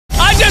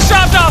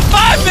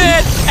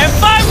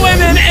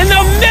in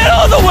the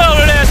middle of the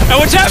wilderness, and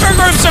whichever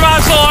group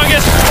survives the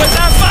longest with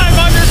that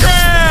 500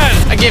 grand.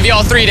 I give you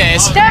all 3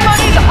 days. That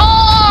money's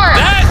ours!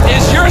 That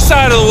is your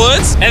side of the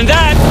woods, and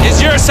that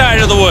is your side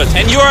of the woods.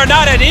 And you are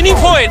not at any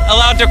point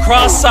allowed to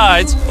cross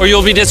sides, or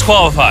you'll be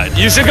disqualified.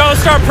 You should go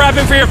start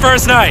prepping for your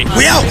first night.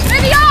 We out!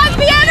 May the odds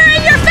be ever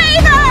in your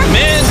favor!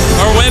 Men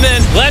or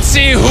women, let's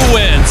see who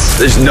wins.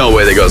 There's no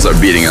way the girls are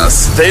beating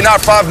us. They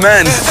not 5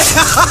 men.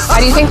 How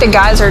do you think the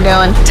guys are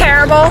doing?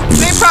 Terrible.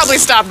 They probably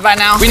stopped by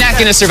now. We're not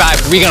gonna survive,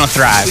 we're gonna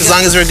thrive. As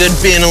long as we're good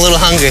being a little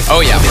hungry.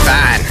 Oh yeah, we're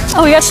fine.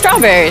 Oh, we got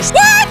strawberries.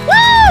 What?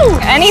 Woo!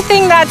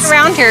 Anything that's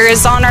around here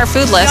is on our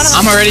food list.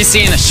 I'm already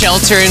seeing a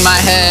shelter in my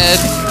head.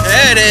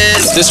 There it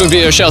is. This would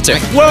be a shelter.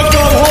 Welcome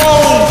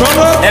home,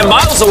 brother. And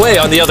miles away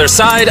on the other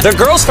side, the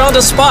girls found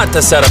a spot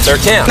to set up their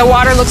camp. The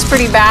water looks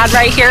pretty bad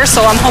right here,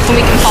 so I'm hoping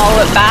we can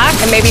follow it back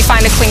and maybe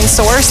find a clean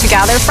source to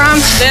gather from.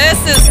 This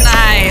is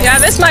nice. Yeah,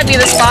 this might be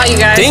the spot, you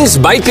guys. Things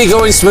might be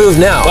going smooth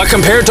now, but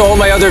compared to all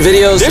my other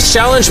videos, this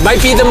challenge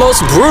might be the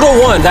most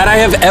brutal one that I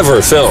have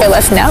ever filmed. Okay,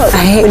 let's know.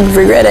 I would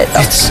regret it.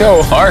 It's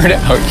so hard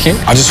out here.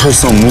 I just heard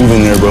something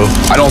moving there, bro.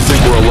 I don't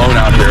think we're alone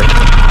out here.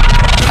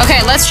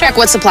 Okay, let's check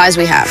what supplies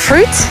we have.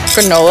 Fruits,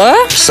 granola,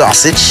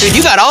 Sausage. Dude,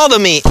 you got all the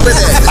meat.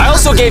 I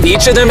also gave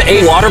each of them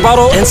a water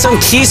bottle and some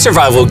key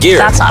survival gear.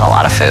 That's not a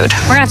lot of food.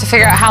 We're gonna have to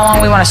figure out how long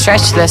we want to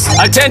stretch this.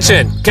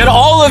 Attention, can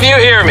all of you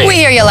hear me? We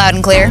hear you loud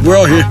and clear. We're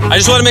all here. I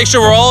just want to make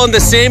sure we're all on the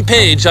same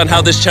page on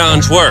how this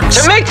challenge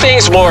works. To make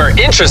things more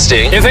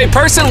interesting, if a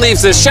person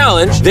leaves this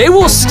challenge, they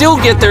will still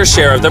get their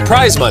share of the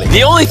prize money.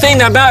 The only thing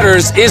that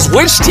matters is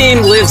which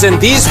team lives in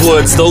these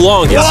woods the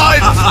longest.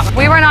 What?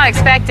 We were not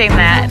expecting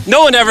that.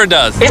 No one ever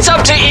does. It's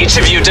up to each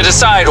of you to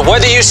decide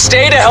whether you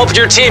stay to help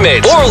your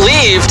teammates or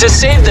leave to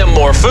save them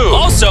more food.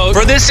 Also,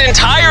 for this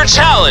entire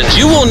challenge,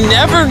 you will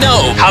never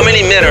know how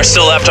many men are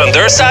still left on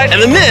their side,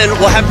 and the men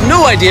will have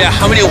no idea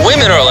how many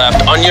women are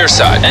left on your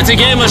side. It's a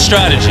game of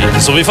strategy.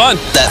 This will be fun.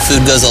 That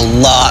food goes a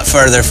lot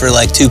further for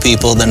like 2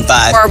 people than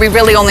 5. Or are we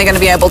really only going to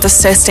be able to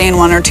sustain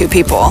 1 or 2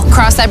 people?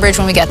 Cross that bridge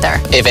when we get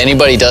there. If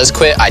anybody does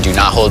quit, I do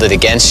not hold it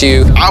against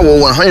you. I will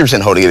 100%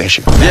 hold it against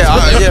you. Yeah,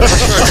 for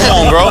sure.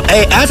 Come on, bro.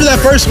 Hey, after that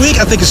first week,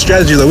 I think it's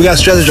strategy, though. We got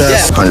to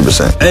strategize.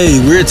 100%. Hey,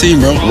 we're a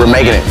team, bro. We're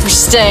making it. We're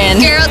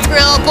staying. Girl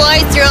thrill, boy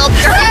thrill.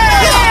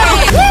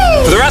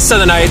 For the rest of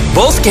the night,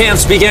 both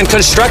camps began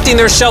constructing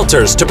their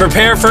shelters to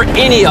prepare for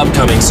any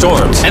upcoming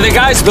storms. And the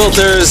guys built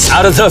theirs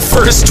out of the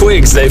first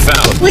twigs they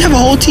found. We have a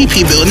whole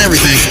TP build and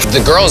everything.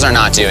 The girls are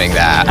not doing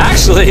that.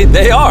 Actually,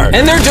 they are.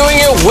 And they're doing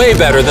it way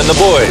better than the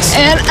boys.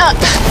 And up.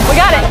 We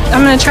got it.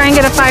 I'm gonna try and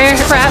get a fire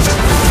prepped.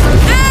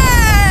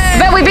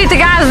 Bet we beat the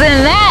guys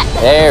in that.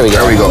 There we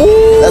go. There we go.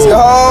 Let's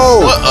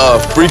go. What a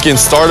freaking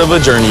start of a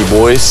journey,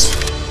 boys.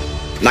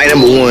 Night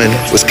number 1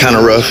 was kind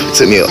of rough. It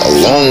took me a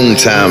long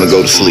time to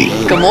go to sleep.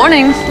 Good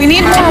morning. We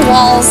need more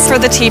walls for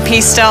the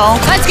TP still.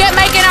 Let's get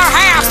making our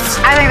house.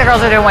 I think the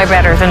girls are doing way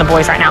better than the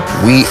boys right now.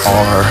 We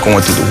are going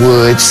through the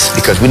woods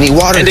because we need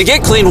water. And to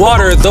get clean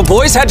water, the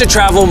boys had to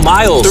travel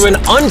miles through an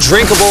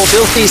undrinkable,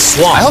 filthy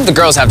swamp. I hope the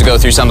girls have to go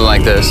through something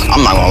like this.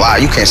 I'm not gonna lie,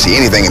 you can't see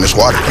anything in this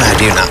water. I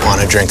do not want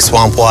to drink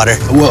swamp water.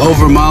 Well,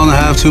 over a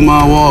 1.5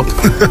 2-mile walk.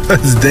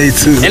 It's day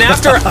 2. And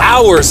after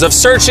hours of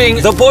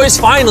searching, the boys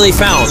finally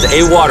found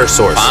a water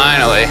source.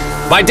 Finally.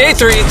 By day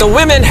 3, the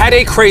women had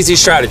a crazy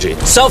strategy.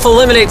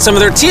 Self-eliminate some of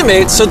their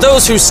teammates so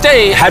those who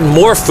stay had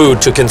more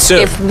food to consume.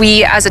 If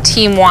we as a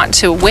team want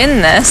to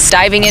win this,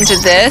 diving into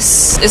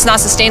this is not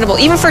sustainable,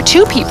 even for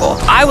 2 people.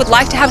 I would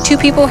like to have 2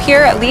 people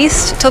here at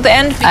least till the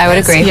end. I would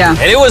agree. Yeah.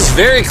 And it was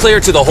very clear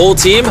to the whole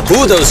team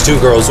who those 2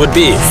 girls would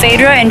be.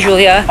 Phaedra and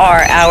Julia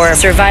are our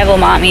survival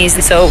mommies,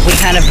 so we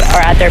kind of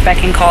are at their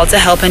beck and call to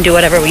help and do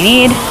whatever we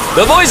need.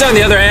 The boys, on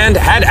the other hand,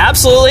 had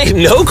absolutely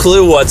no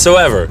clue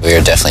whatsoever. We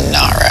are definitely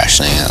not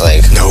rationing it.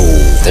 Like, No.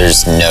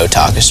 there's no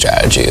talk of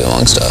strategy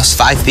amongst us.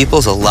 5 people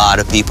is a lot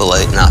of people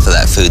eating off of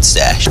that food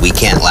stash. We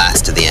can't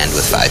last to the end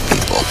with 5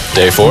 people.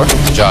 Day 4,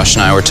 Josh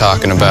and I were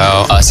talking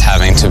about us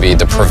having to be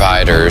the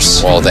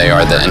providers while they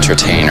are the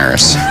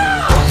entertainers.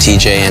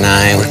 TJ and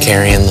I were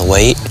carrying the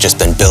weight. Just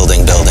been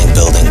building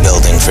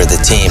for the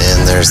team.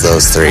 And there's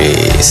those 3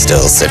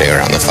 still sitting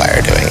around the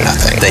fire doing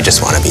nothing. They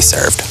just want to be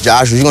served.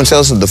 Josh, was you gonna tell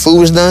us if the food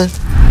was done?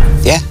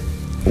 Yeah.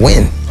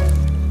 When?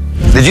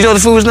 Did you know the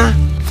food was done?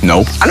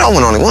 Nope. I know I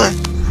went only 1.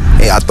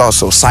 Yeah, I thought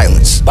so.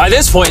 Silence. By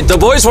this point, the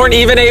boys weren't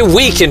even a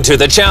week into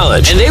the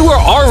challenge, and they were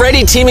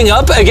already teaming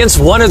up against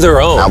one of their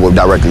own. I would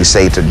directly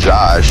say to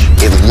Josh,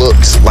 it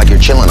looks like you're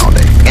chilling all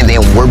day. And then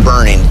we're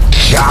burning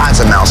God's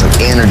amounts of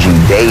energy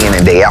day in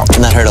and day out.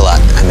 And that hurt a lot.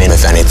 I mean,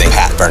 if anything,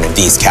 Pat burning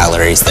these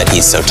calories that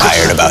he's so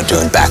tired about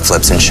doing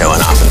backflips and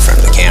showing off in front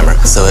of the camera.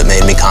 So it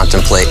made me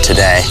contemplate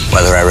today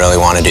whether I really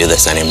want to do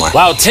this anymore.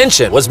 While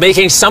tension was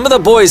making some of the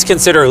boys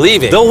consider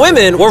leaving, the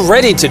women were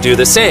ready to do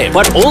the same,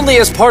 but only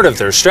as part of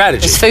their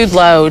strategy. This food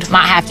load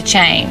might have to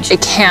change.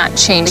 It can't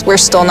change. We're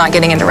still not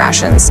getting into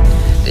rations.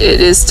 it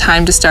is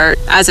time to start,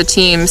 as a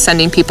team,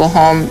 sending people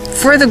home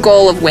for the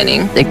goal of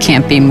winning. It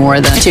can't be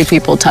more than 2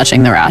 people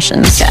touching the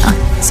rations. Yeah.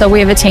 So we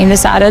have a team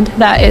decided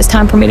that it's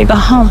time for me to go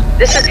home.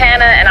 This is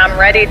Hannah, and I'm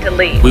ready to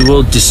leave. We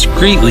will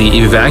discreetly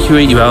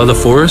evacuate you out of the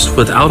forest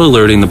without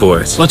alerting the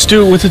boys. Let's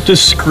do it with a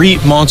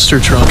discreet monster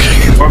truck.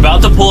 We're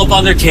about to pull up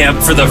on their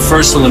camp for the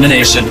first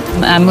elimination.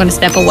 I'm going to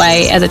step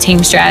away as a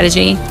team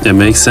strategy. It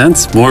makes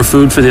sense. More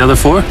food for the other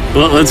 4?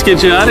 Well, let's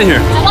get you out of here.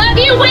 I love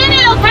you winning,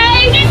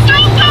 okay? It's so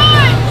fun!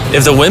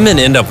 If the women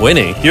end up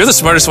winning, you're the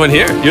smartest one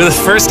here. You're the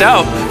first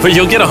out, but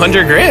you'll get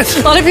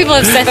 $100,000. A lot of people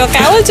have said, okay,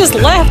 I would just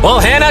left. Well,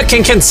 Hannah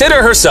can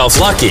consider herself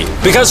lucky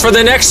because for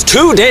the next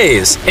 2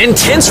 days,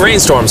 intense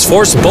rainstorms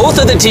forced both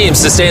of the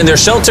teams to stay in their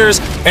shelters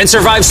and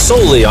survive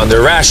solely on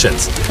their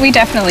rations. We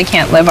definitely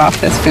can't live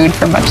off this food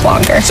for much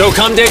longer. So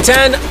come day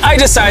 10, I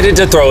decided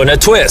to throw in a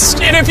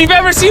twist. And if you've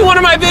ever seen one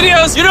of my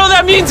videos, you know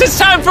that means it's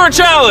time for a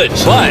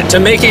challenge. But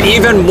to make it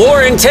even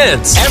more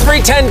intense,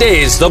 every 10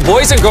 days, the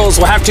boys and girls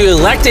will have to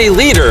elect a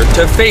leader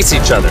to face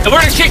each other. And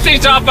we're gonna kick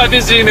things off by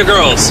visiting the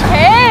girls.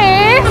 Hey!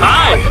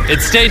 Hi,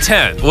 it's day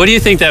 10. What do you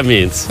think that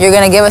means? You're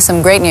gonna give us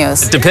some great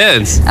news. It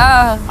depends.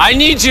 I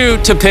need you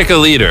to pick a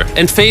leader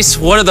and face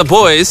one of the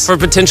boys for a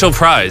potential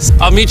prize.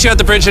 I'll meet you at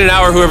the bridge in an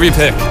hour, whoever you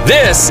pick.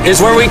 This is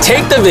where we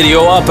take the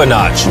video up a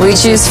notch. We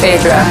choose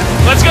Phaedra.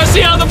 Let's go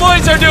see how the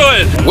boys are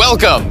doing.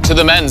 Welcome to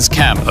the men's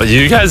camp. Oh,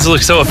 you guys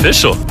look so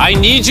official. I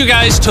need you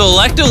guys to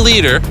elect a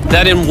leader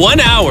that in 1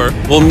 hour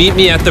will meet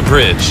me at the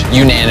bridge.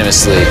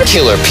 Unanimously,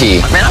 Killer P.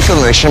 Man, I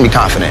feel extremely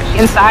confident.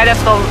 Inside, I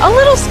feel a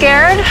little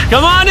scared.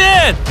 Come on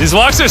in. These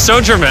walks are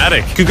so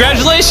dramatic.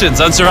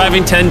 Congratulations on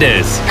surviving 10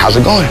 days. How's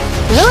it going?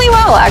 Really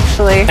well,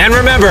 actually. And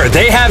remember,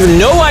 they have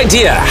no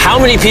idea how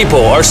many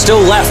people are still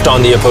left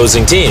on the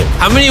opposing team.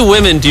 How many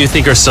women do you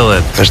think are still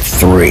in? There's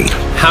 3.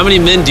 How many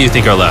men do you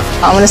think are left?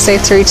 I'm gonna say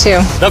 3 too.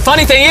 The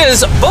funny thing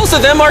is, both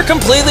of them are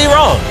completely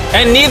wrong.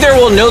 And neither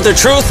will know the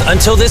truth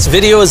until this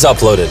video is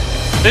uploaded.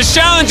 This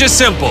challenge is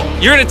simple.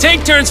 You're gonna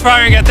take turns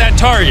firing at that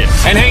target.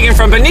 And hanging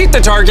from beneath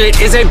the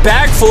target is a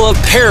bag full of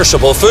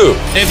perishable food.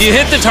 If you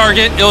hit the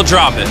target, it'll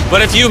drop it.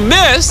 But if you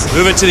miss,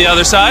 move it to the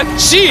other side.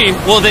 She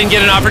will then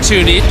get an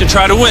opportunity to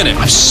try to win it.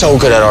 I'm so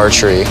good at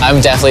archery.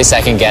 I'm definitely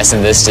second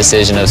guessing this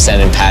decision of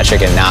sending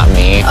Patrick and not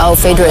me. Oh,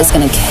 Phaedra is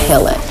gonna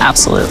kill it.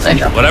 Absolutely.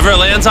 Whatever it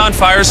lands on,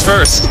 fires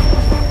first.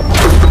 Not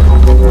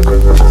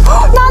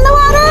in the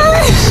water!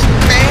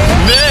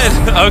 Mid.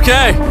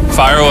 Okay,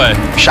 fire away.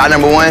 Shot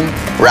number 1,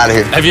 we're out of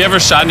here. Have you ever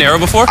shot an arrow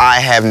before? I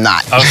have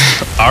not. Oh,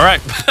 all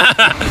right.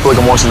 I feel like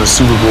I'm watching the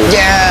Super Bowl.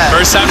 Yeah.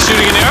 First time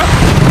shooting an arrow?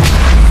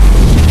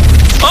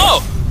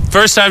 Oh!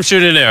 First time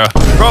shooting an arrow.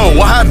 Bro,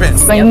 what happened?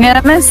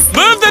 Unanimous?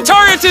 Move the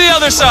target to the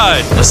other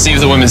side. Let's see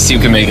if the women's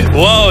team can make it.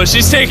 Whoa,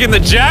 she's taking the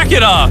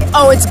jacket off.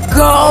 Oh, it's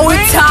go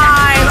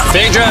time!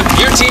 Phaedra,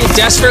 your team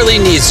desperately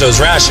needs those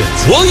rations.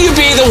 Will you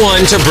be the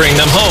one to bring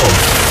them home?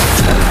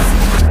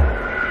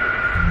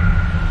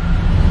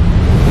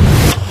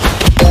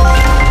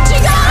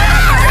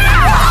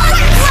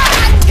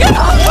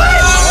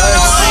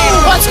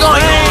 What's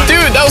going on?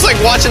 Dude, that was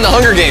like watching the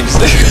Hunger Games.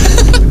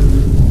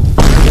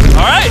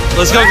 All right,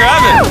 let's go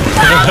grab it.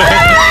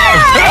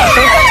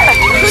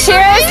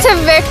 Cheers to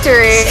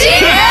victory.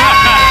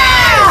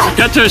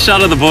 Got to a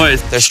shot of the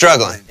boys. They're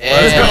struggling.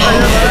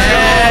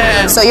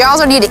 So you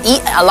also need to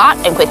eat a lot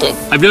and quickly.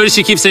 I've noticed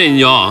you keep saying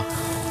y'all.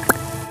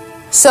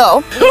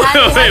 So,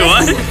 Wait,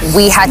 what?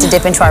 we had to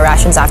dip into our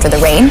rations after the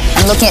rain.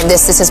 And looking at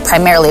this is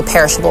primarily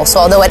perishable. So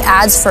although it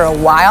adds for a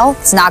while,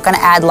 it's not gonna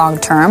add long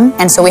term.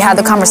 And so we had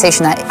the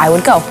conversation that I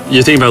would go.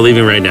 You're thinking about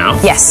leaving right now?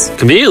 Yes.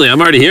 Conveniently, I'm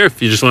already here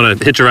if you just want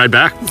to hitch a ride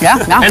back. Yeah,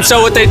 no. And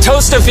so with a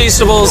toast to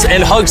Feastables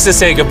and hugs to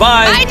say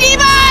goodbye, Bye,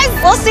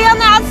 Divas! We'll see you on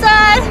the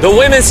outside. the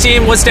women's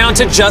team was down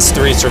to just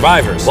 3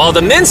 survivors, while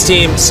the men's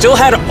team still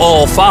had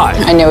all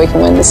 5. I know we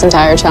can win this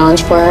entire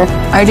challenge for her.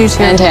 I do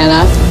too. And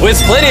Hannah. With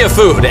plenty of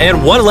food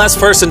and one less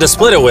person to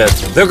split it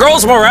with, the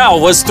girls' morale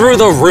was through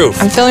the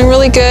roof. I'm feeling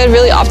really good,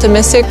 really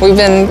optimistic. We've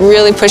been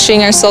really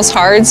pushing ourselves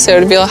hard, so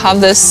to be able to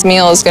have this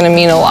meal is gonna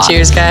mean a lot.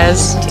 Cheers,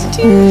 guys.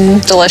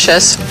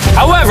 Delicious.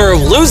 However,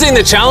 losing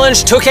the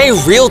challenge took a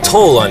real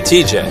toll on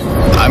TJ.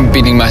 I'm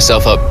beating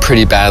myself up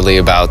pretty badly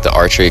about the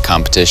archery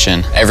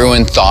competition.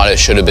 Everyone thought it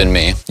should have been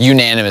me.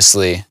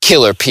 Unanimously,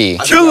 Killer P.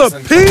 Killer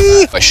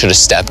P! I should have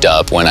stepped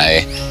up when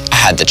I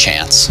had the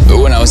chance. But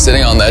when I was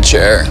sitting on that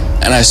chair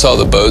and I saw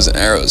the bows and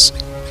arrows,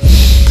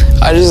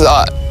 I just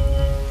thought,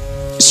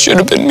 it should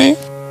have been me.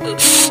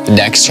 The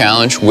next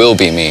challenge will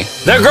be me.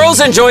 The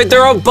girls enjoyed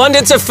their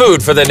abundance of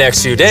food for the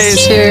next few days.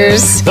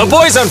 Cheers. The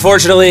boys,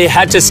 unfortunately,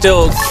 had to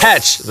still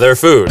catch their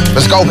food.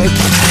 Let's go, baby.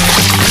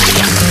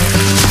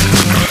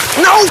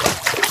 No!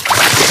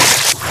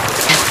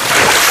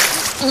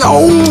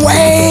 No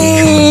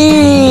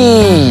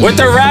way! With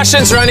their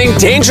rations running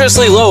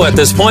dangerously low at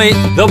this point,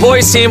 the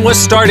boys team was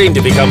starting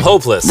to become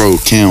hopeless. Bro,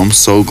 Cam, I'm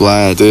so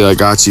glad that I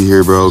got you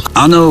here, bro.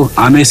 I know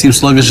I may seem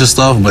sluggish and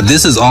stuff, but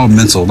this is all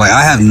mental. Like,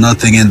 I have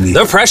nothing in me.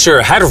 The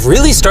pressure had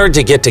really started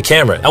to get to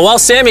Cameron. And while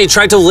Sammy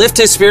tried to lift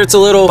his spirits a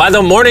little, by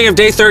the morning of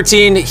day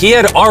 13, he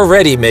had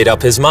already made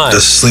up his mind.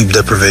 The sleep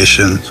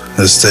deprivation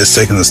is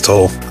taking its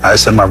toll. I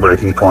set my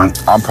breaking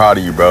point. I'm proud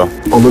of you, bro.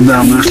 Hold it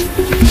down, man.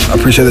 I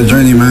appreciate the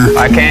journey, man.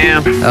 Bye,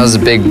 Cam. That was a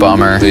big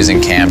bummer,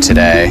 losing Cam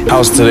today.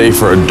 How's today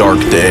for a dark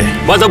day?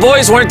 But the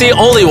boys weren't the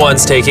only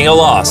ones taking a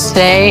loss.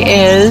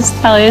 Today is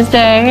Ellie's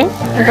day.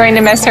 We're going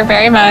to miss her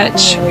very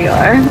much. Here we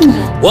are.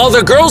 While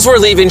the girls were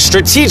leaving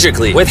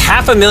strategically with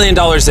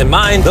 $500,000 in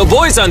mind, the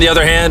boys, on the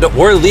other hand,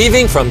 were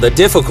leaving from the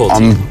difficulty.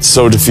 I'm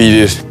so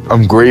defeated.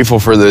 I'm grateful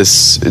for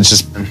this.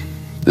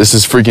 This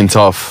is freaking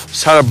tough.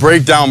 Just had a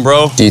breakdown,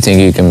 bro. Do you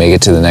think you can make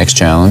it to the next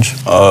challenge?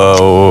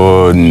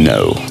 Oh,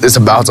 no. It's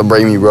about to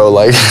break me, bro.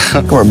 Like,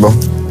 come on, bro.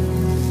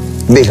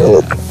 Big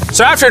hook.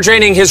 So after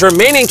draining his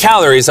remaining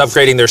calories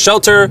upgrading their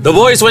shelter, the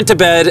boys went to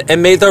bed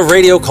and made the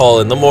radio call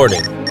in the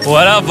morning.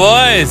 What up,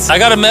 boys? I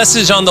got a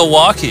message on the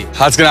walkie.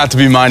 That's gonna have to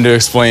be mine to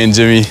explain,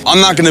 Jimmy.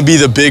 I'm not gonna be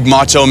the big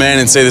macho man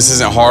and say this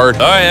isn't hard.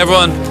 All right,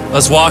 everyone,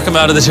 let's walk them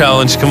out of the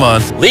challenge. Come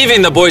on.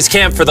 Leaving the boys'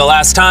 camp for the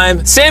last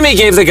time, Sammy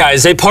gave the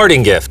guys a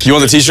parting gift. You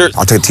want the t-shirt?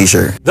 I'll take a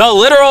t-shirt. The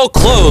literal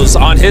clothes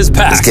on his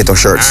back. Let's get those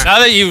shirts. Now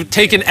that you've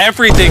taken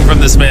everything from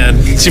this man,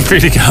 is he free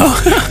to go?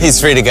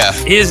 He's free to go.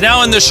 He is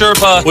now in the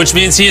Sherpa, which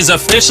means he is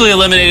officially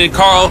eliminated.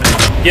 Carl,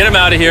 get him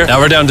out of here. Now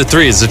we're down to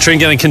 3. Is the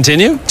trend gonna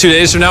continue? 2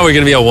 days from now, we're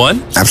gonna be at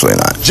 1? Absolutely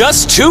not.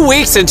 Just 2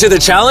 weeks into the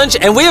challenge,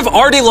 and we have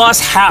already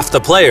lost half the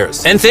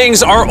players. And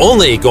things are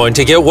only going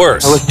to get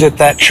worse. I looked at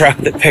that truck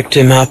that picked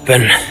him up,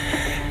 and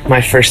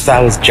my first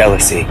thought was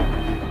jealousy.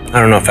 I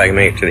don't know if I can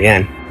make it to the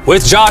end.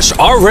 With Josh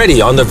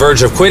already on the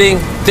verge of quitting,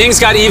 things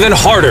got even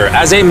harder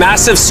as a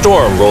massive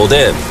storm rolled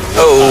in.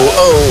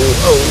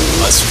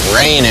 Oh, it's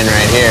raining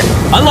right here.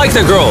 Unlike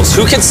the girls,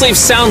 who could sleep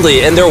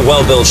soundly in their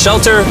well-built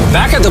shelter,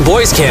 back at the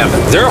boys' camp,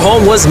 their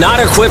home was not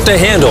equipped to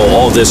handle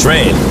all this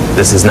rain.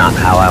 This is not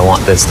how I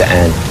want this to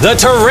end. The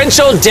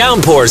torrential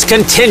downpours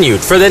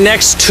continued for the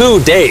next 2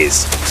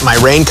 days. My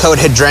raincoat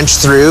had drenched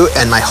through,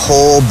 and my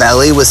whole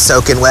belly was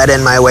soaking wet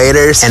in my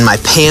waders, and my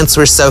pants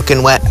were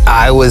soaking wet.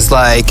 I was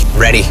like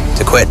ready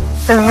to quit.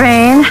 The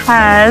rain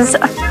has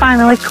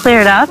finally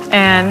cleared up,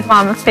 and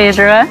Mama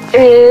Phaedra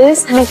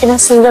is making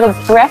us a little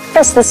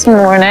breakfast this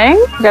morning.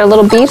 We got a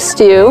little beef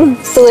stew.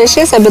 It's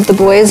delicious. I bet the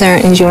boys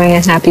aren't enjoying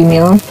a happy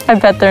meal. I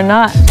bet they're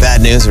not.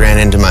 Bad news, ran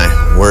into my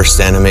worst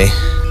enemy,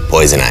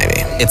 poison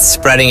ivy. It's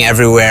spreading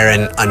everywhere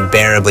and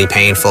unbearably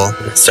painful.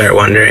 I start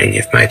wondering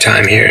if my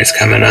time here is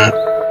coming up.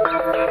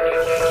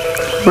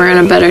 We're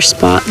in a better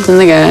spot than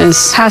the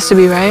guys. Has to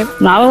be, right?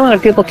 Not a lot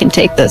of people can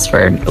take this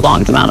for a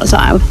long amount of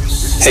time.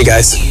 Hey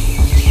guys,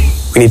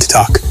 we need to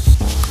talk.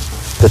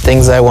 The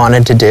things I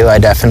wanted to do, I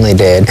definitely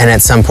did. And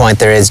at some point,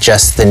 there is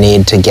just the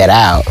need to get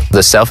out.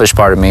 The selfish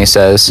part of me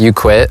says, you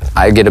quit,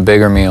 I get a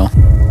bigger meal.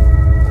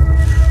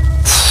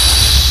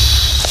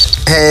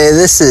 Hey,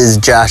 this is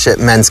Josh at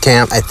men's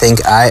camp. I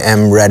think I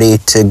am ready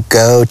to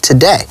go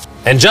today.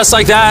 And just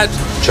like that,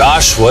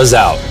 Josh was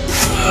out.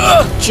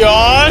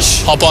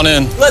 Josh! Hop on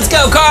in. Let's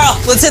go, Carl.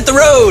 Let's hit the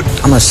road.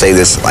 I'm gonna say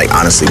this, like,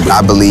 honestly, but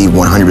I believe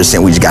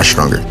 100% we just got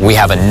stronger. We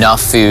have enough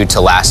food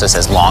to last us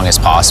as long as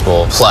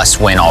possible, plus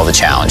win all the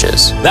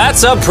challenges.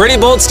 That's a pretty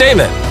bold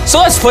statement. So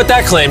let's put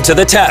that claim to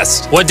the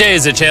test. What day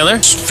is it, Chandler?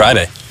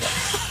 Friday.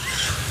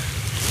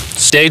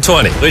 Day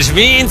 20, which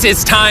means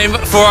it's time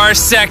for our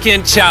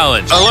second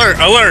challenge. Alert,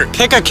 alert.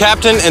 Pick a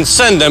captain and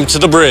send them to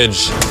the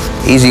bridge.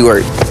 Easy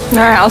work. All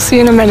right, I'll see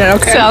you in a minute,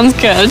 okay? Sounds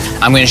good.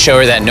 I'm gonna show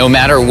her that no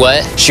matter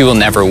what, she will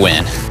never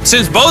win.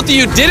 Since both of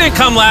you didn't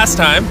come last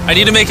time, I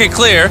need to make it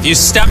clear, if you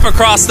step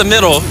across the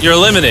middle, you're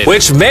eliminated.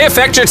 Which may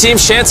affect your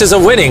team's chances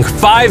of winning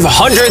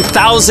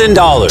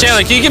 $500,000.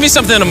 Chandler, can you give me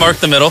something to mark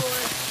the middle?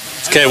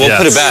 Okay, we'll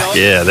put it back.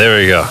 Yeah, there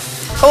we go.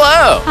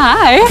 Hello.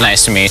 Hi.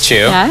 Nice to meet you.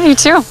 Yeah, you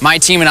too. My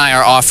team and I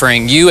are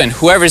offering you and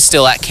whoever's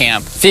still at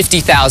camp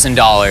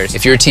 $50,000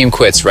 if your team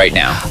quits right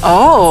now.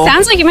 Oh.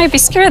 Sounds like you might be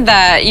scared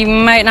that you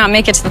might not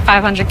make it to the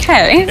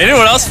 500K.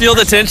 Anyone else feel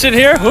the tension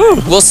here? Woo.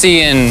 We'll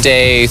see in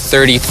day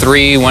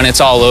 33 when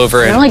it's all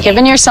over. You're only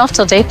giving yourself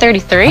till day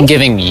 33? I'm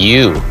giving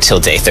you till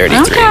day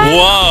 33. Okay.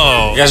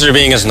 Whoa. You guys are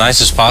being as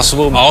nice as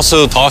possible,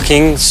 also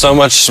talking so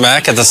much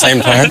smack at the same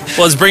time.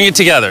 Well, let's bring it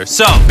together.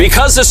 So,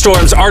 because the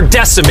storms are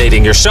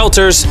decimating your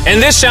shelters, in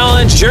this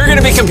challenge, you're going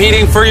to be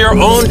competing for your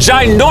own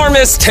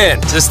ginormous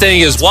tent. this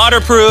thing is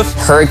waterproof.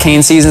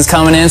 Hurricane season's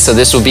coming in, so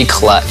this will be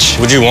clutch.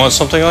 Would you want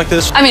something like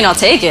this? I mean, I'll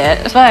take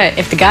it. But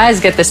if the guys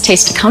get this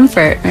taste of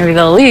comfort, maybe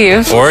they'll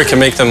leave. Or it can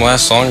make them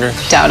last longer.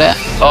 Doubt it.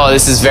 Oh,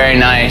 this is very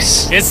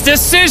nice. It's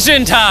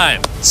decision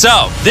time.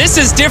 So, this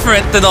is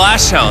different than the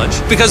last challenge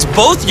because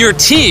both your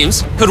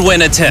teams could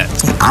win a tent.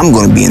 I'm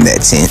gonna be in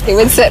that tent. It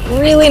would sit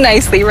really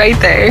nicely right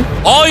there.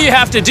 All you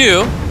have to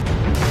do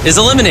is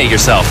eliminate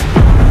yourself.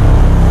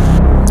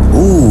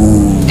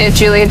 Ooh. If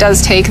Julia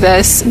does take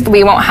this,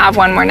 we won't have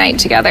one more night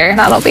together.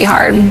 That'll be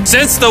hard.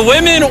 Since the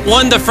women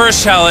won the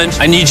first challenge,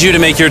 I need you to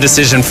make your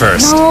decision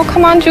first. No,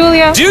 come on,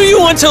 Julia. Do you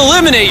want to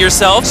eliminate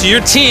yourself so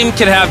your team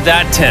can have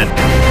that tent?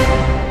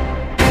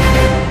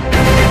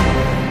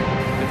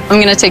 I'm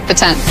gonna take the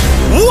tent.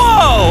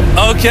 Whoa!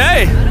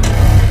 Okay.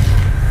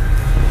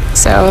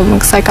 So it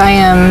looks like I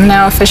am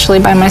now officially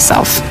by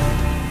myself.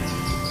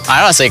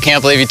 I honestly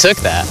can't believe you took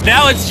that.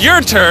 Now it's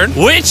your turn.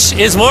 Which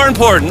is more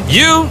important,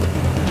 you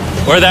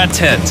or that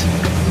tent?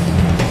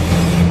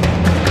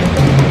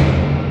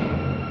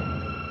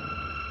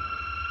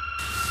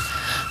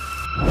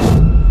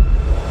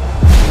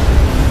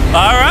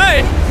 All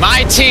right.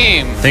 My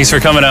team. Thanks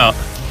for coming out.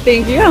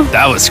 Thank you.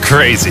 That was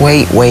crazy.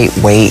 Wait.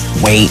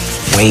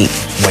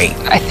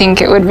 I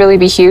think it would really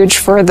be huge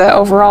for the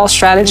overall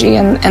strategy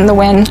and the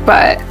win,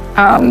 but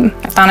I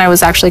thought I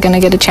was actually going to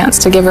get a chance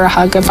to give her a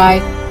hug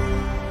goodbye.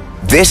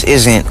 This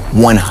isn't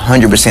 100%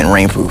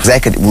 rainproof.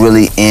 That could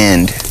really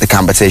end the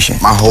competition.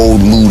 My whole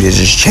mood has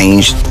just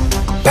changed.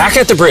 Back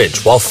at the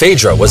bridge, while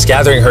Phaedra was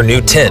gathering her new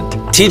tent,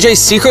 TJ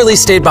secretly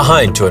stayed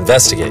behind to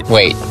investigate.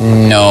 Wait,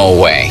 no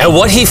way. And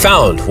what he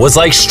found was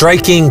like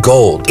striking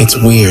gold. It's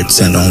weird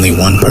send only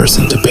one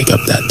person to pick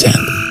up that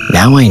tent.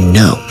 Now I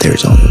know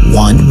there's only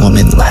one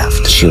woman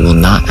left. She will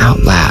not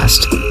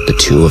outlast the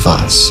two of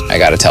us. I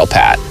gotta tell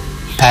Pat.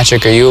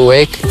 Patrick, are you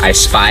awake? I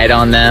spied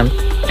on them,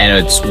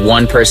 and it's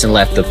one person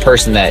left, the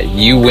person that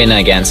you win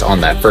against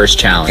on that first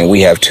challenge. And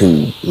we have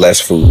two, less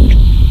food,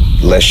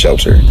 less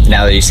shelter.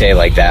 Now that you say it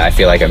like that, I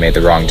feel like I made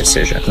the wrong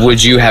decision.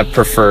 Would you have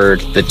preferred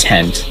the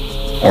tent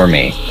or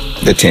me?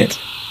 The tent.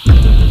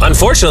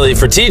 Unfortunately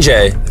for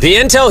TJ, the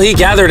intel he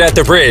gathered at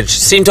the bridge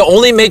seemed to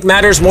only make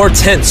matters more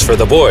tense for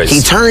the boys. He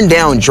turned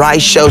down dry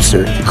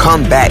shelter to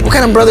come back. What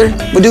kind of brother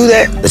would do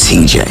that? The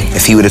TJ.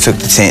 If he would have took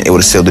the tent, it would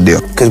have sealed the deal.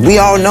 Because we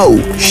all know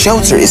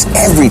shelter is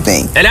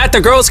everything. And at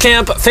the girls'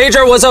 camp,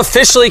 Phaedra was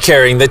officially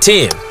carrying the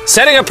team,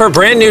 setting up her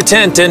brand new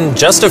tent in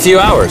just a few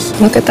hours.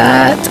 Look at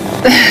that.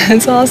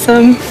 It's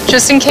awesome.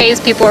 Just in case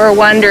people are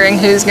wondering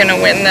who's gonna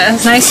win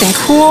this. Nice and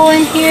cool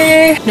in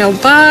here, no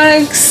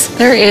bugs.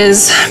 There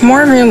is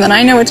more room than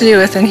I know what to do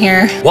with in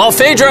here. While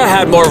Phaedra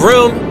had more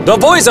room, the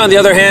boys, on the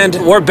other hand,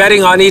 were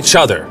betting on each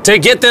other to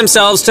get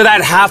themselves to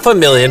that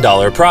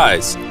 $500,000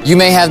 prize. You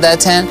may have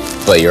that tent,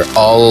 but you're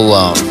all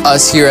alone.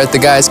 Us here at the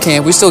guys'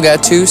 camp, we still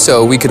got two,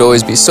 so we could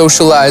always be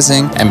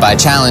socializing. And by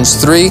challenge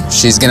 3,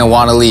 she's gonna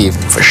wanna leave.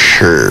 For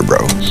sure,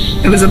 bro.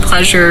 It was a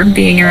pleasure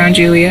being around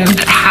Julia.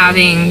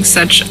 Having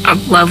such a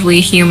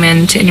lovely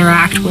human to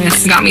interact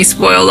with got me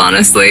spoiled,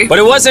 honestly. But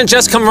it wasn't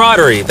just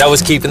camaraderie that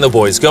was keeping the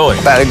boys going.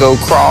 About to go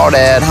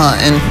crawdad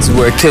hunting. This is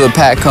where Killer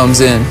Pat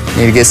comes in.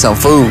 Need to get some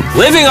food.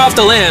 Living off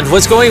the land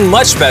was going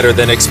much better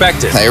than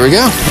expected. There we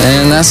go.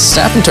 And that's a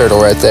snapping turtle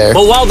right there.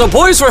 But while the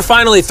boys were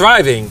finally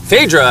thriving,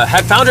 Phaedra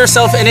had found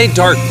herself in a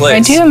dark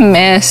place. I do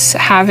miss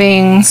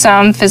having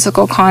some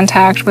physical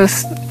contact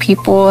with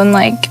people and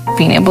like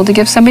being able to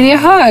give somebody a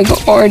hug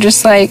or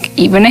just like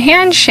even a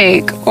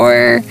handshake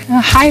or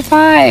a high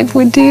five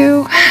would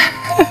do.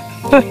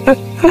 How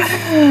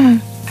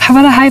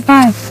about a high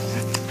five?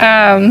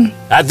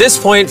 At this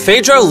point,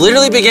 Phaedra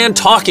literally began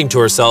talking to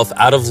herself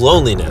out of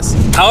loneliness.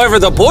 However,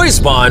 the boys'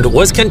 bond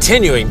was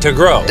continuing to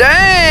grow.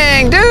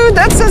 Dang, dude,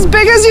 that's as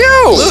big as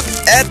you. Look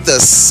at the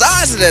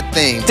size of that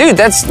thing. Dude,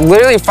 that's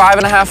literally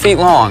 5.5 feet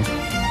long.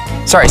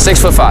 Sorry,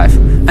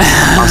 6'5".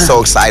 I'm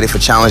so excited for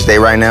challenge day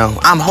right now.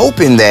 I'm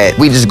hoping that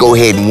we just go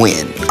ahead and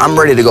win. I'm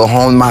ready to go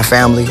home with my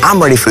family.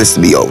 I'm ready for this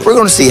to be over. We're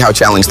gonna see how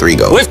challenge 3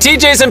 goes. With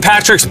TJ's and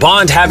Patrick's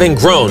bond having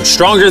grown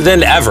stronger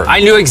than ever, I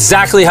knew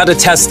exactly how to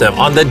test them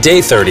on the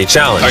day 30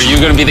 challenge. Are you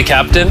going to be the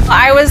captain?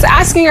 I was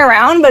asking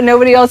around, but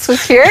nobody else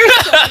was here.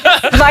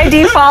 By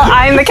default,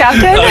 I'm the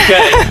captain.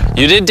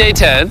 Okay. You did day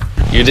 10.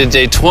 You did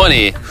day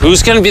 20.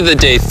 Who's going to be the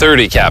day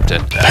 30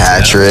 captain?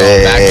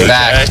 Patrick. Back to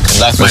back.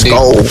 Let's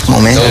go. Come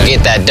on, man. Go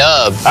get that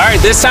dub. All right,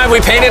 this time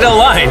we painted a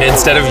line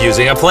instead of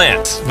using a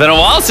plant. Been a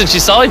while since you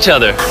saw each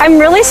other. I'm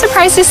really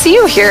surprised to see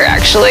you here,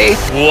 actually.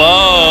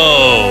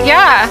 Whoa.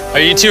 Yeah.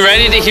 Are you two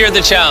ready to hear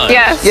the challenge?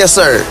 Yes. Yes,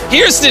 sir.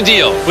 Here's the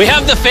deal. We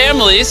have the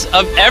families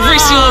of every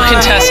single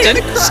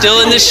contestant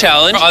still in this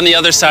challenge on the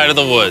other side of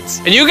the woods.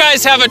 And you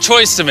guys have a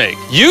choice to make.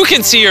 You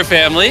can see your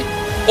family,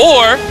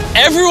 or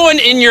everyone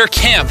in your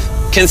camp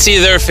can see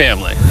their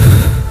family.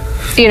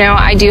 You know,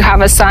 I do have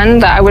a son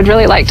that I would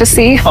really like to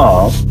see.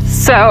 Oh.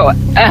 So,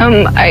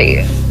 I'm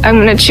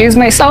gonna choose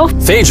myself.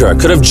 Phaedra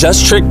could have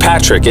just tricked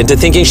Patrick into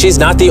thinking she's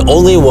not the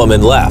only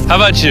woman left. How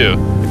about you?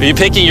 Are you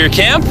picking your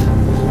camp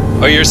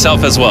or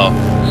yourself as well?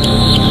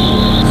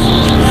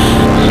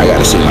 I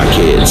gotta see my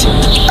kids.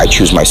 I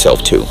choose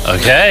myself too.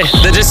 Okay.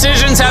 The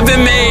decisions have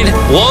been made.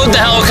 Load the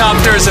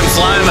helicopters and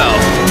fly them out.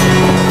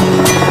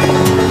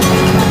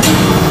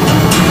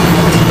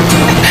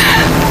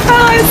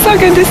 Oh, it's so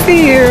good to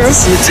see you.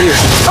 See you too.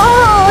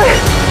 Oh.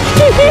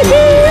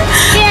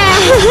 Yeah.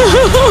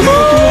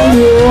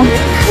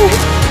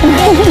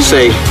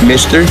 Say,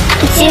 Mr.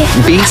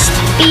 Beast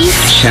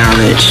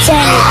Challenge.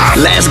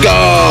 Let's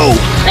go.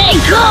 Let's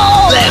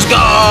go. Let's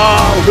go.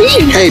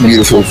 Hey,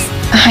 beautiful.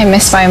 I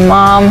missed my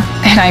mom,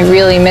 and I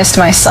really missed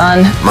my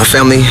son. My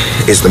family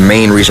is the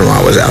main reason why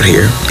I was out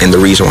here and the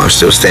reason why I'm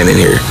still standing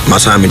here. My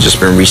time has just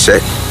been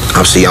reset.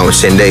 I'll see y'all in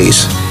 10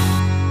 days.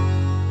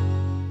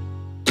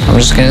 I'm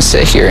just gonna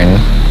sit here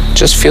and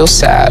just feel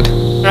sad.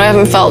 I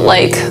haven't felt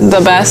like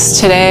the best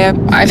today.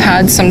 I've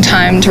had some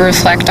time to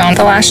reflect on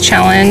the last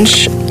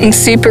challenge. I'm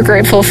super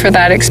grateful for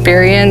that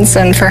experience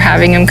and for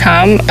having him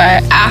come.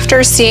 But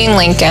after seeing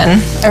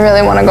Lincoln, I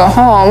really want to go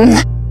home.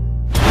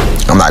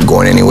 I'm not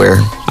going anywhere.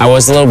 I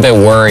was a little bit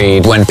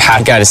worried when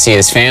Pat got to see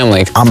his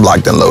family. I'm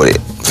locked and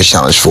loaded for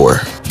Challenge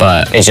 4.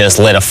 But it just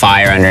lit a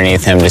fire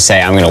underneath him to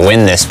say, I'm gonna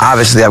win this.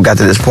 Obviously, I've got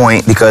to this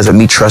point because of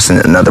me trusting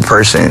another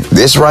person.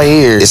 This right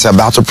here is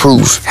about to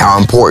prove how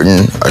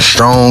important a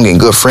strong and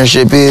good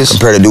friendship is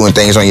compared to doing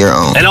things on your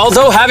own. And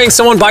although having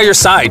someone by your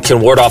side can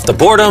ward off the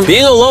boredom,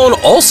 being alone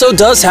also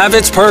does have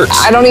its perks.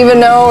 I don't even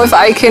know if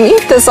I can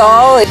eat this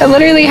all. I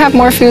literally have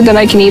more food than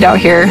I can eat out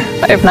here.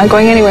 I'm not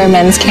going anywhere,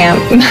 men's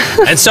camp.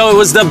 And so it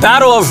was the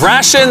battle of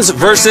rations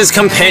versus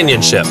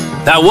companionship.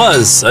 That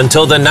was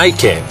until the night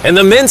came, and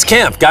the men's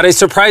camp got a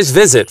surprise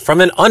visit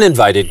from an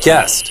uninvited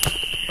guest.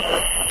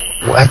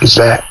 What is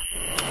that?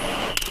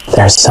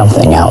 There's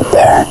something out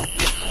there.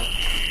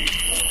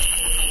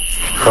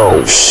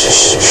 Oh,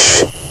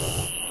 Shh.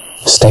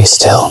 Stay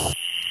still.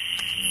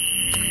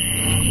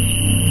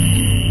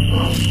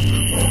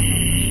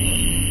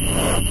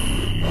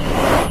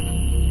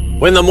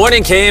 When the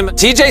morning came,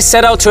 TJ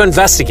set out to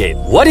investigate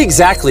what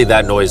exactly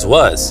that noise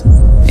was.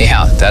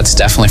 Yeah, that's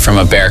definitely from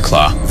a bear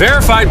claw.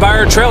 Verified by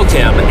our trail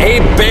cam, a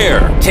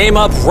bear came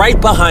up right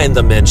behind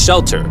the men's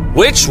shelter,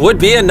 which would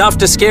be enough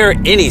to scare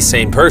any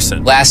sane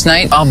person. Last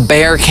night, a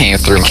bear came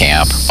through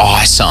camp.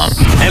 Awesome.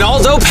 And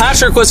although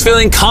Patrick was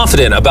feeling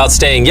confident about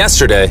staying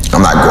yesterday,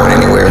 I'm not going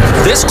anywhere.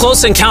 This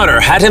close encounter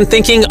had him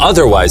thinking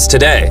otherwise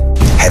today.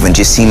 Having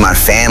just seen my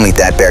family,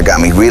 that bear got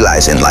me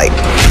realizing, like,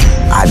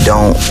 I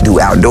don't do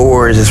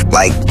outdoors. It's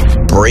like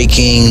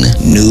breaking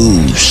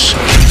news.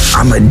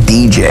 I'm a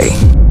DJ.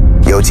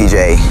 Yo,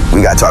 TJ,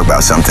 we gotta talk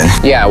about something.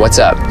 Yeah, what's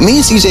up? Me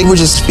and TJ were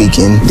just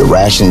speaking. The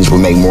rations would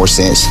make more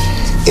sense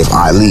if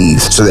I leave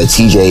so that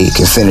TJ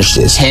can finish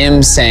this.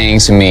 Him saying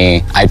to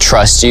me, I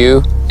trust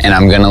you and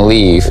I'm gonna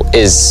leave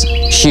is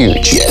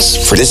huge.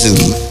 Yes, for this is...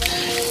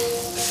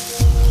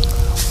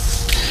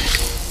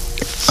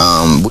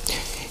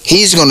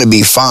 he's gonna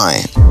be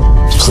fine.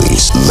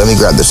 Please, let me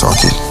grab this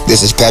hockey.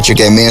 This is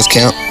Patrick at Men's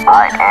Camp.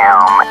 I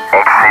am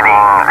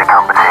exiting the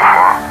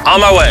competition. On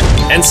my way.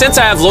 And since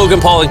I have Logan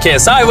Paul and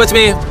KSI with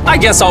me, I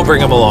guess I'll bring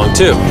them along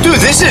too. Dude,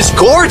 this is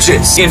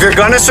gorgeous. If you're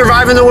gonna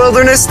survive in the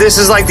wilderness, this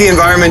is like the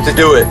environment to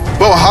do it.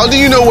 Well, how do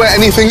you know where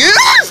anything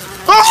is?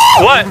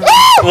 What?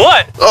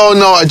 What? Oh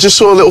no, I just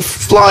saw a little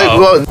fly.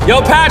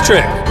 Yo,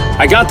 Patrick,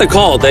 I got the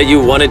call that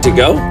you wanted to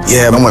go.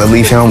 Yeah, I'm gonna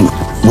leave him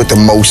with the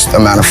most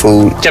amount of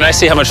food. Can I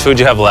see how much food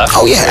you have left?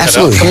 Oh yeah,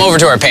 absolutely. Come over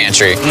to our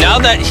pantry. Now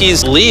that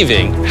he's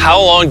leaving,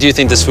 how long do you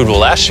think this food will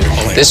last you?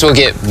 This will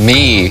get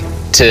me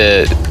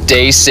to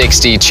day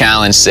 60,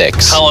 challenge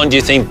 6. How long do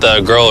you think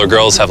the girl or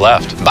girls have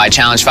left? By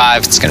challenge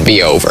 5, it's gonna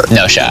be over.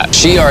 No shot.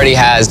 She already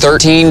has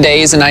 13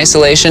 days in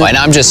isolation, and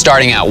I'm just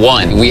starting at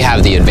 1. We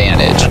have the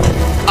advantage.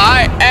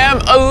 I am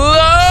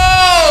alone!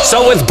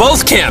 So with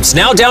both camps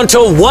now down to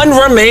 1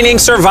 remaining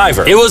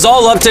survivor, it was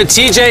all up to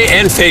TJ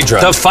and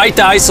Phaedra to fight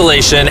the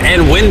isolation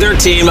and win their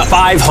team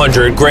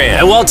 500 grand.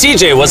 And while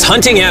TJ was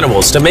hunting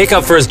animals to make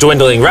up for his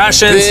dwindling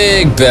rations,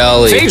 big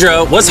belly,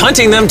 Phaedra was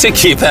hunting them to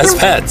keep as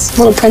pets.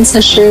 Little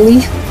Princess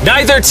Shirley.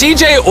 Neither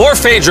TJ or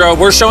Phaedra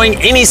were showing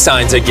any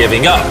signs of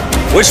giving up,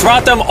 which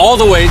brought them all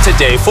the way to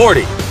day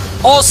 40,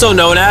 also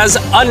known as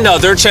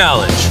another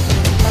challenge.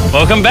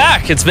 Welcome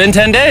back. It's been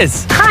 10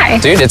 days. Hi.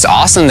 Dude, it's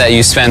awesome that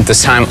you spent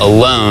this time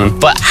alone,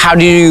 but how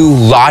do you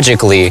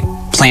logically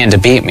plan to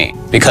beat me?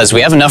 Because we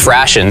have enough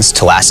rations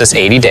to last us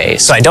 80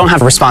 days, so I don't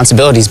have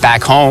responsibilities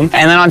back home.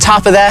 And then on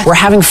top of that, we're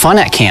having fun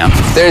at camp.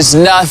 There's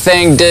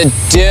nothing to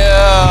do.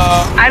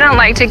 I don't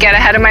like to get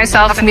ahead of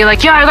myself and be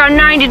like, yo, I got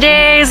 90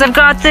 days, I've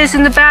got this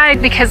in the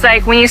bag, because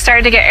like when you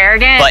start to get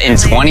arrogant. But in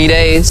 20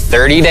 days,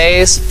 30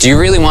 days, do you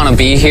really want to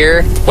be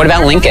here? What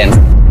about Lincoln?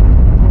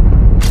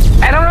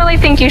 I don't really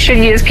think you should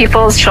use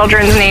people's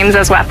children's names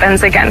as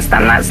weapons against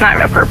them. That's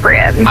not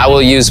appropriate. I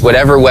will use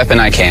whatever weapon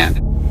I can.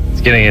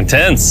 It's getting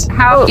intense.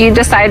 How you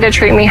decide to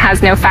treat me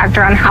has no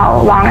factor on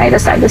how long I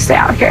decide to stay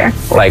out here.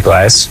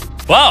 Likewise.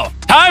 Well,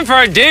 time for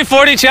our day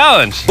 40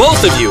 challenge.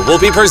 Both of you will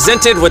be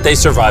presented with a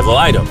survival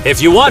item.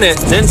 If you want it,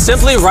 then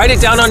simply write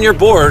it down on your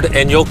board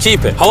and you'll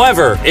keep it.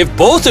 However, if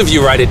both of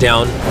you write it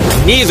down,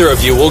 neither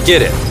of you will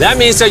get it. That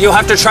means that you'll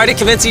have to try to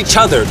convince each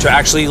other to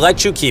actually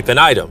let you keep an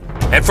item.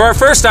 And for our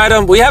first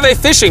item, we have a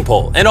fishing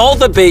pole and all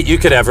the bait you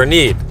could ever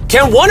need.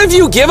 Can one of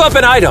you give up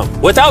an item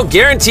without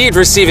guaranteed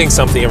receiving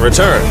something in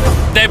return?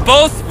 They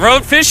both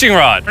wrote fishing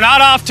rod. We're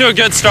not off to a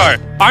good start.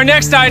 Our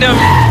next item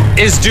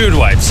is Dude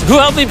Wipes, who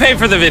helped me pay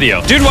for the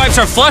video. Dude Wipes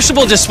are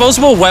flushable,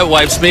 disposable wet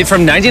wipes made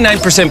from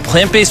 99%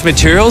 plant-based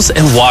materials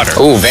and water.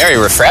 Ooh, very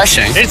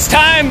refreshing. It's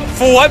time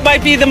for what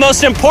might be the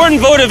most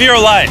important vote of your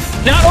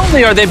life. Not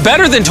only are they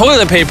better than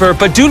toilet paper,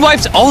 but Dude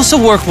Wipes also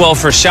work well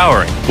for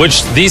showering,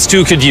 which these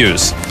two could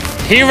use.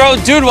 He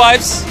wrote Dude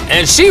Wipes,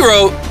 and she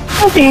wrote,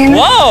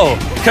 whoa,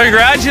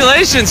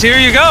 congratulations, here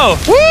you go.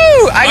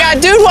 Woo, I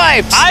got Dude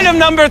Wipes. Item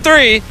number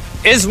 3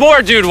 is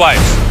more Dude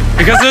Wipes,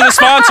 because they're the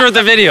sponsor of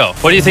the video.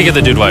 What do you think of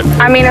the Dude Wipe?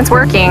 I mean, it's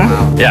working.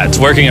 Yeah, it's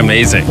working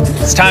amazing.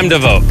 It's time to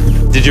vote.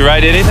 Did you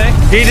write anything?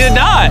 He did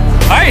not.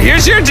 All right,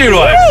 here's your Dude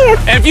Wipe.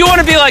 And if you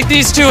want to be like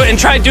these two and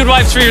try Dude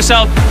Wipes for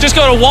yourself, just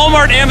go to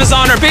Walmart,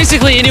 Amazon, or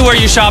basically anywhere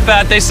you shop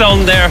at. They sell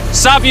them there.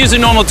 Stop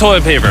using normal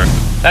toilet paper.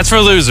 That's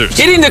for losers.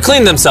 Getting to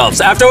clean themselves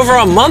after over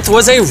a month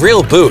was a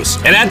real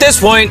boost. And at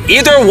this point,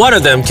 either one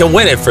of them can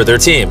win it for their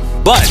team.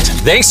 But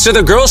thanks to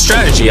the girls'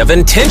 strategy of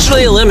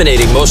intentionally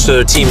eliminating most of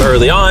their team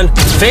early on,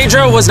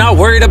 Phaedra was not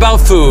worried about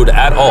food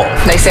at all.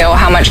 They say, oh,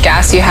 how much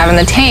gas do you have in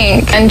the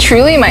tank? And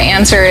truly my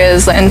answer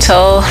is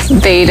until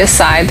they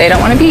decide they don't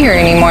want to be here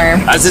anymore.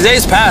 As the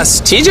days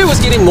passed, TJ was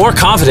getting more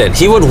confident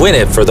he would win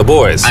it for the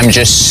boys. I'm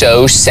just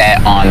so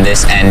set on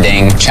this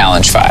ending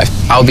Challenge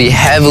 5. I'll be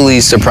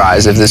heavily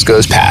surprised if this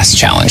goes past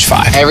Challenge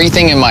 5.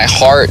 Everything in my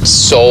heart,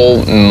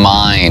 soul,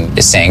 mind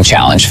is saying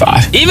Challenge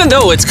 5. Even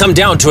though it's come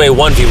down to a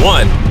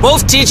 1v1,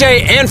 both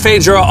TJ and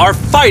Phaedra are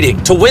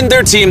fighting to win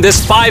their team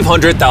this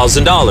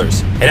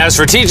 $500,000. And as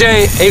for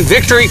TJ, a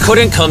victory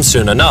couldn't come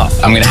soon enough.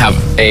 I'm gonna have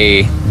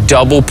a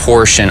double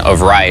portion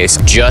of rice.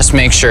 Just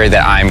make sure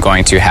that I'm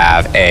going to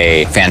have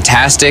a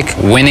fantastic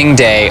winning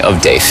day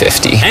of day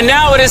 50. And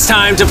now it is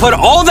time to put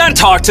all that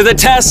talk to the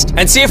test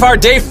and see if our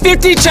day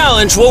 50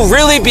 challenge will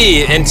really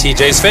be in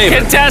TJ's favor.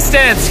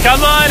 Contestants,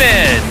 come on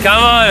in,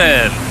 come on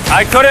in.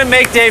 I couldn't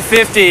make day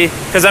 50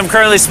 because I'm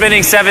currently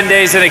spending 7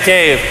 days in a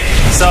cave.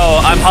 So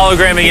I'm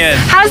hologramming in.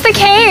 How's the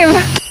cave?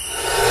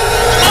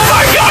 Oh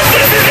my God,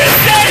 this is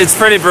insane! It's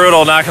pretty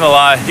brutal, not gonna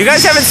lie. You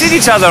guys haven't seen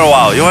each other in a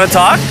while. You wanna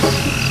talk?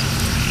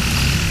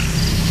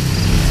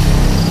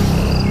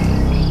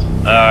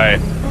 All right.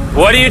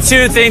 What do you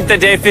two think the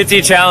day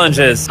 50 challenge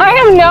is? I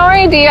have no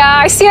idea.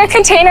 I see a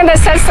container that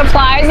says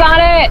supplies on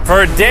it.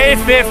 For day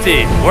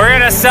 50, we're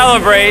gonna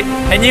celebrate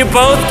and you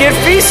both get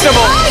Feastables.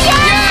 Oh,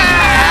 yes!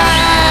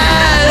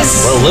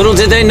 Well, little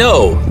did they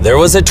know, there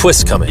was a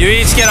twist coming. You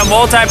each get a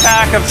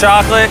multi-pack of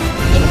chocolate.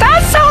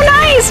 That's so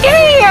nice,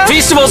 yay!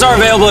 Feastables are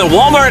available at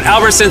Walmart,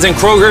 Albertsons, and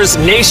Kroger's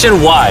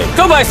nationwide.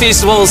 Go buy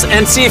Feastables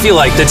and see if you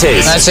like the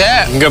taste. That's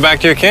it. You can go back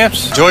to your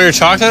camps. Enjoy your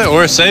chocolate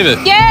or save it.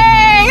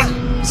 Yay!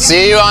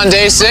 See you on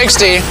day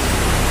 60.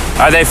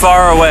 Are they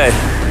far away?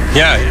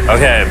 Yeah.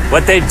 Okay,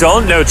 what they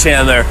don't know,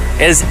 Chandler,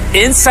 is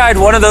inside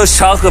one of those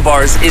chocolate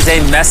bars is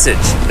a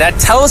message that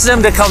tells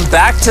them to come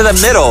back to the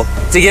middle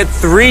to get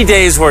 3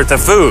 days worth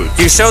of food.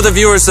 You show the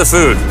viewers the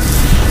food.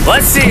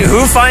 Let's see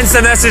who finds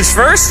the message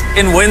first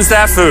and wins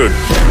that food.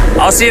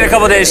 I'll see you in a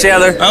couple days,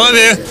 Chandler. I love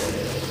you.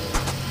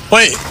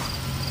 Wait,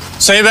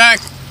 say it back.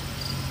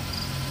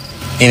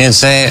 He didn't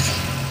say it.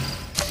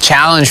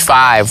 Challenge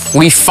 5.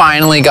 We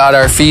finally got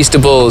our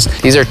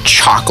Feastables. These are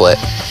chocolate.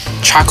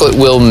 Chocolate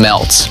will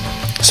melt.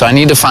 So I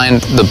need to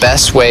find the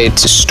best way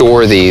to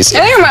store these. I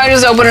think I might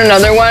just open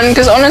another one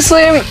because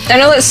honestly, I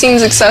know that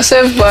seems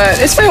excessive, but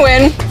it's my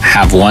win.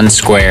 Have 1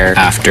 square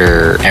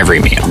after every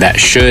meal. That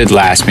should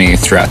last me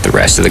throughout the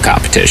rest of the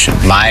competition.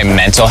 My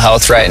mental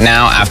health right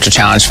now after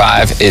Challenge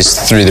 5 is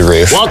through the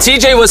roof. While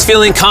TJ was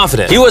feeling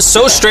confident, he was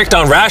so strict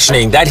on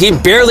rationing that he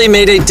barely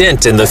made a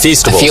dent in the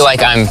Feastables. I feel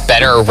like I'm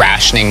better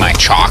rationing my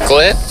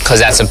chocolate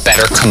because that's a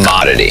better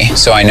commodity.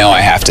 So I know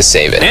I have to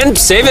save it. And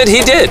save it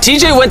he did.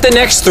 TJ went the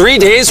next 3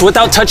 days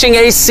without touching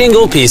a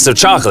single piece of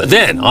chocolate.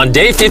 Then, on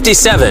day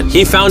 57,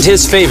 he found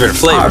his favorite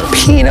flavor. Our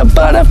peanut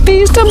butter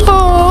Feastable.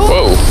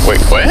 Whoa, wait,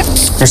 what?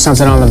 There's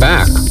something on the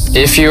back.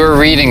 If you are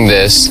reading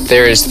this,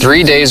 there is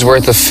 3 days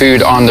worth of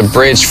food on the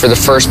bridge for the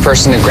first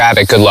person to grab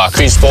it. Good luck.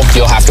 Feastable,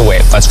 you'll have to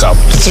wait. Let's go.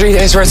 3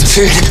 days worth of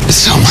food is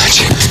so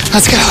much.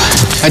 Let's go.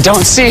 I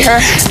don't see her.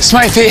 This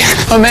might be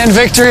a man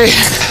victory.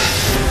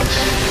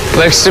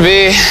 Looks to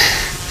be.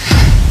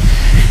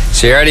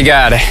 She already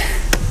got it.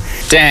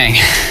 Dang.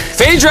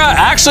 Phaedra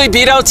actually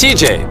beat out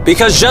TJ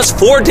because just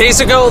 4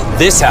 days ago,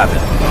 this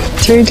happened.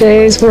 3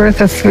 days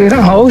worth of food.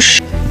 Oh,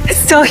 it's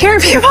still here,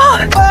 people.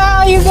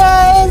 Wow, you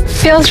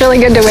guys. Feels really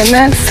good to win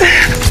this.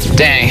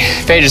 Dang,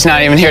 Phaedra's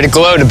not even here to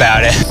gloat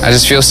about it. I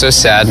just feel so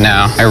sad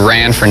now. I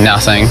ran for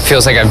nothing.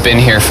 Feels like I've been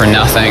here for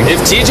nothing. If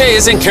TJ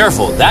isn't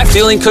careful, that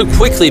feeling could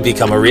quickly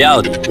become a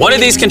reality. One of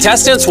these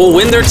contestants will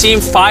win their team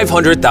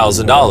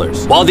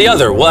 $500,000, while the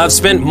other will have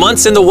spent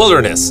months in the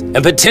wilderness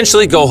and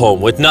potentially go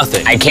home with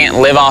nothing. I can't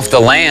live off the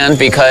land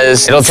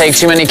because it'll take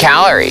too many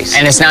calories,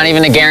 and it's not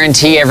even a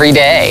guarantee every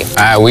day.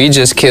 We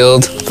just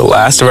killed the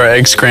last of our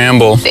egg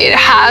scramble. It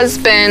has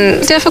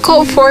been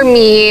difficult for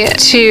me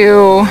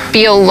to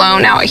be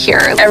alone out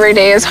here. Every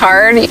day is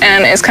hard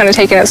and it's kind of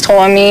taking its toll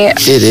on me.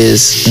 It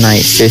is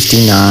night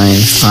 59.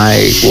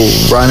 I will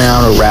run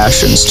out of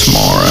rations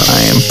tomorrow.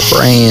 I am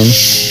praying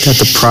that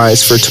the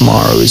prize for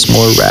tomorrow is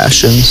more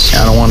rations.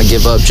 I don't want to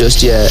give up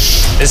just yet.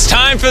 It's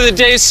time for the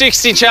day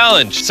 60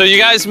 challenge. So you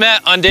guys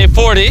met on day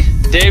 40,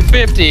 day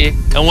 50,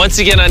 and once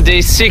again on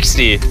day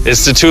 60,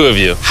 it's the two of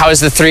you. How was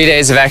the 3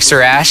 days of extra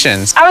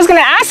rations? I was gonna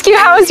ask you,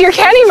 how was your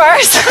candy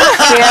bars?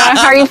 Yeah,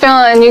 how are you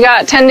feeling? You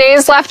got 10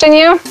 days left in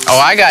you? Oh,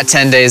 I got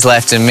 10 days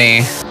left in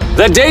me.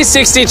 The Day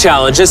 60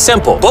 challenge is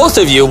simple. Both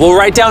of you will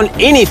write down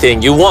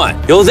anything you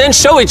want. You'll then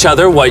show each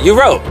other what you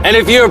wrote. And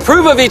if you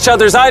approve of each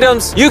other's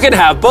items, you can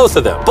have both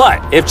of them.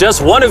 But if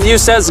just one of you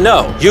says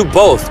no, you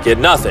both get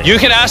nothing. You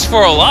can ask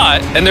for a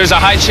lot, and there's a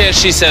high chance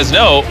she says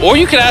no, or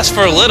you can ask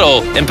for a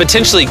little and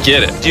potentially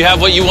get it. Do you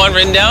have what you want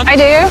written down? I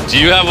do. Do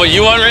you have what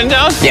you want written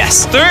down?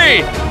 Yes.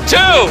 3, 2,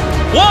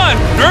 1,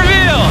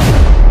 reveal!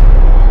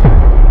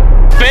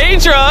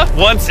 Phaedra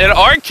wants an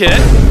art kit.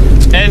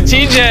 And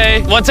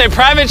TJ wants a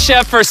private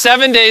chef for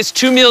 7 days,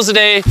 2 meals a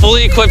day,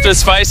 fully equipped with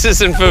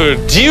spices and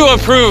food. Do you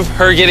approve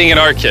her getting an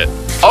art kit?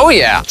 Oh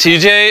yeah.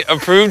 TJ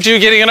approved you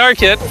getting an art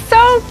kit.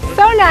 So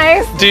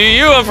nice. Do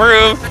you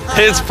approve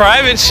his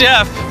private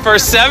chef for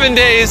 7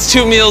 days,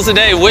 2 meals a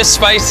day with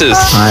spices?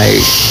 I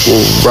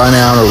will run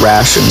out of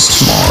rations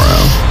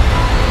tomorrow.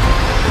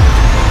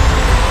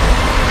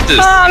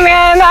 Oh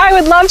man, I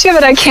would love to,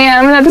 but I can't.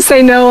 I'm gonna have to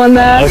say no on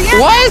that.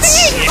 What?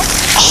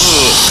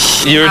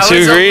 You were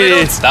too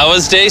greedy. That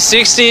was day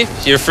 60.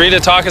 You're free to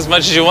talk as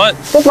much as you want.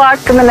 Good luck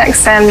in the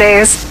next 10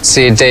 days.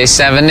 See you day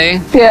 70.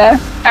 Yeah.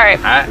 All right.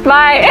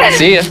 Bye.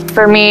 See ya.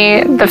 For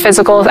me, the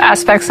physical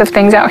aspects of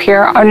things out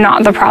here are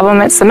not the problem.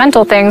 It's the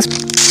mental things.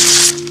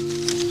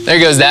 There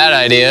goes that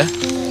idea.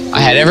 I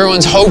had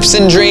everyone's hopes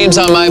and dreams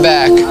on my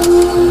back.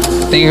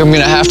 I think I'm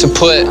gonna have to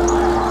put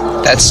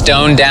that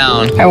stone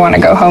down. I want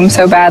to go home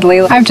so badly.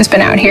 I've just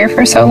been out here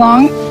for so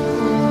long.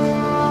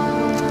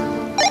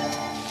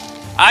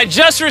 I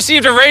just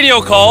received a radio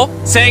call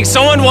saying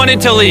someone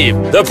wanted to leave.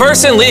 The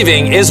person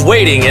leaving is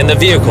waiting in the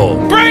vehicle.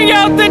 Bring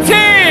out the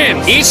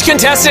team! Each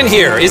contestant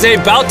here is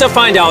about to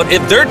find out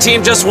if their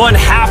team just won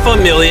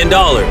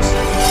 $500,000.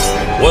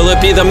 Will it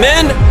be the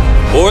men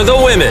or the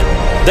women?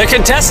 The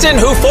contestant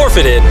who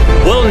forfeited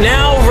will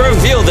now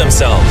reveal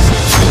themselves.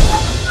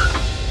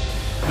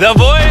 The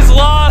boys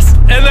lost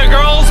and the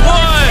girls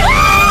won.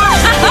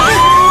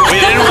 We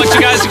didn't want you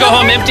guys to go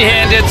home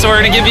empty-handed, so we're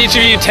gonna give each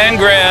of you 10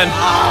 grand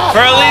for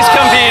at least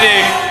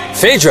competing.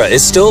 Phaedra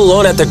is still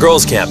alone at the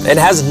girls' camp and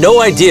has no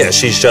idea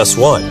she's just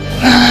won.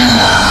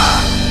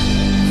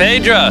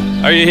 Phaedra,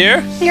 are you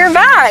here? You're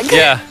back.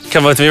 Yeah,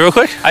 come with me real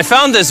quick. I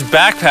found this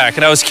backpack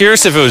and I was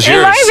curious if it was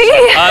yours. It might be.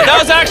 That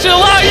was actually a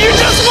lie. You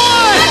just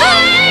won.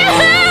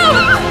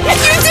 You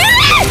did it!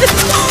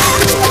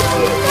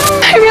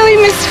 I really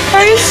missed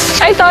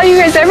ours. I thought you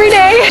guys every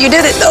day. You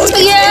did it though.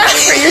 Yeah.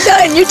 You're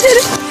done. You did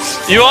it.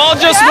 You all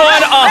just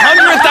won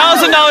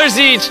 $100,000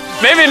 each.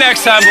 Maybe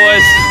next time,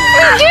 boys.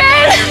 We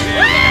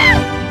did.